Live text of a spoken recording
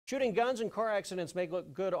Shooting guns and car accidents may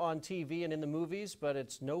look good on TV and in the movies, but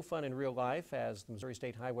it's no fun in real life as the Missouri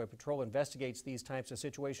State Highway Patrol investigates these types of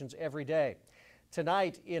situations every day.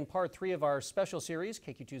 Tonight, in part 3 of our special series,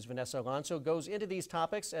 KQ2's Vanessa Alonso goes into these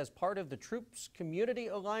topics as part of the Troops Community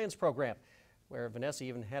Alliance program, where Vanessa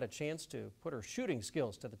even had a chance to put her shooting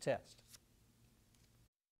skills to the test.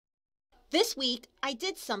 This week, I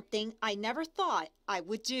did something I never thought I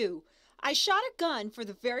would do. I shot a gun for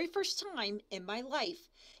the very first time in my life.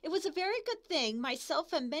 It was a very good thing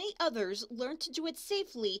myself and many others learned to do it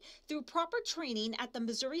safely through proper training at the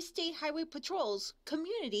Missouri State Highway Patrol's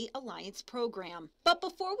Community Alliance program. But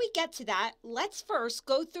before we get to that, let's first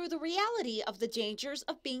go through the reality of the dangers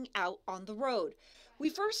of being out on the road. We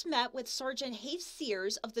first met with Sergeant Hafe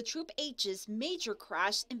Sears of the Troop H's Major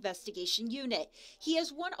Crash Investigation Unit. He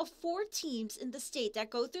is one of 4 teams in the state that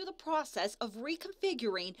go through the process of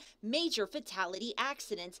reconfiguring major fatality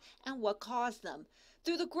accidents and what caused them.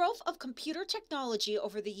 Through the growth of computer technology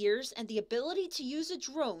over the years and the ability to use a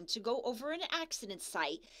drone to go over an accident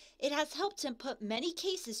site, it has helped him put many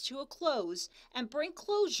cases to a close and bring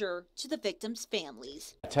closure to the victims'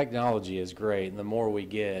 families. Technology is great, and the more we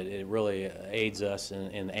get, it really aids us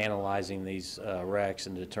in analyzing these wrecks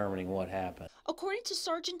and determining what happened. According to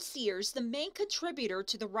Sergeant Sears, the main contributor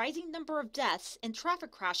to the rising number of deaths and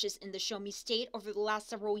traffic crashes in the Show Me State over the last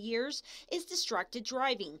several years is distracted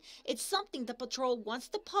driving. It's something the patrol wants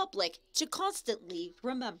the public to constantly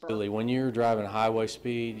remember. When you're driving highway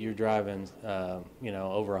speed, you're driving,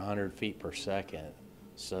 over 100 feet per second.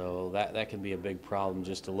 So that can be a big problem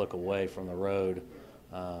just to look away from the road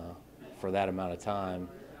for that amount of time.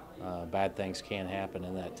 Bad things can happen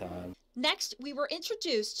in that time. Next, we were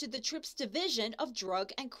introduced to the Troops Division of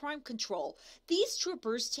Drug and Crime Control. These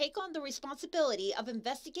troopers take on the responsibility of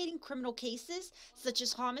investigating criminal cases such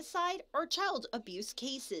as homicide or child abuse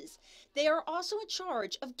cases. They are also in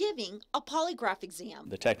charge of giving a polygraph exam.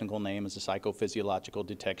 The technical name is a psychophysiological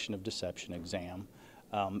detection of deception exam.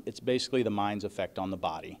 It's basically the mind's effect on the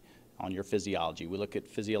body, on your physiology. We look at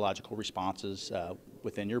physiological responses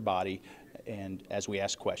within your body and as we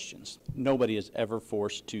ask questions. Nobody is ever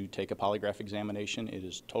forced to take a polygraph examination. It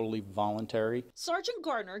is totally voluntary. Sergeant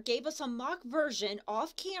Gardner gave us a mock version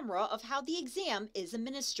off camera of how the exam is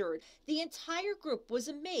administered. The entire group was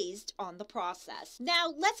amazed on the process.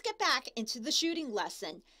 Now let's get back into the shooting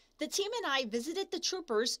lesson. The team and I visited the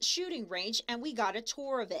troopers' shooting range and we got a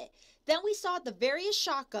tour of it. Then we saw the various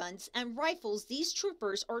shotguns and rifles these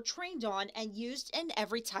troopers are trained on and used in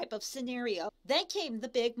every type of scenario. Then came the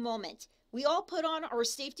big moment. We all put on our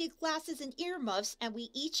safety glasses and earmuffs and we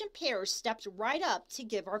each in pairs stepped right up to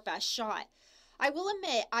give our best shot. I will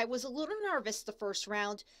admit I was a little nervous the first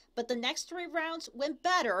round, but the next 3 rounds went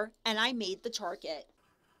better and I made the target.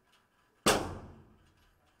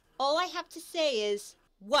 All I have to say is,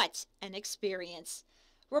 what an experience.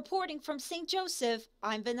 Reporting from St. Joseph,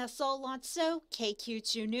 I'm Vanessa Alonso,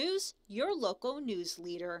 KQ2 News, your local news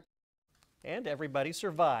leader. And everybody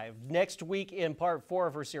survived. Next week in part 4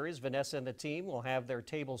 of her series, Vanessa and the team will have their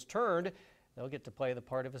tables turned. They'll get to play the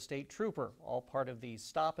part of a state trooper, all part of the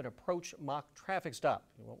Stop and Approach mock traffic stop.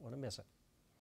 You won't want to miss it.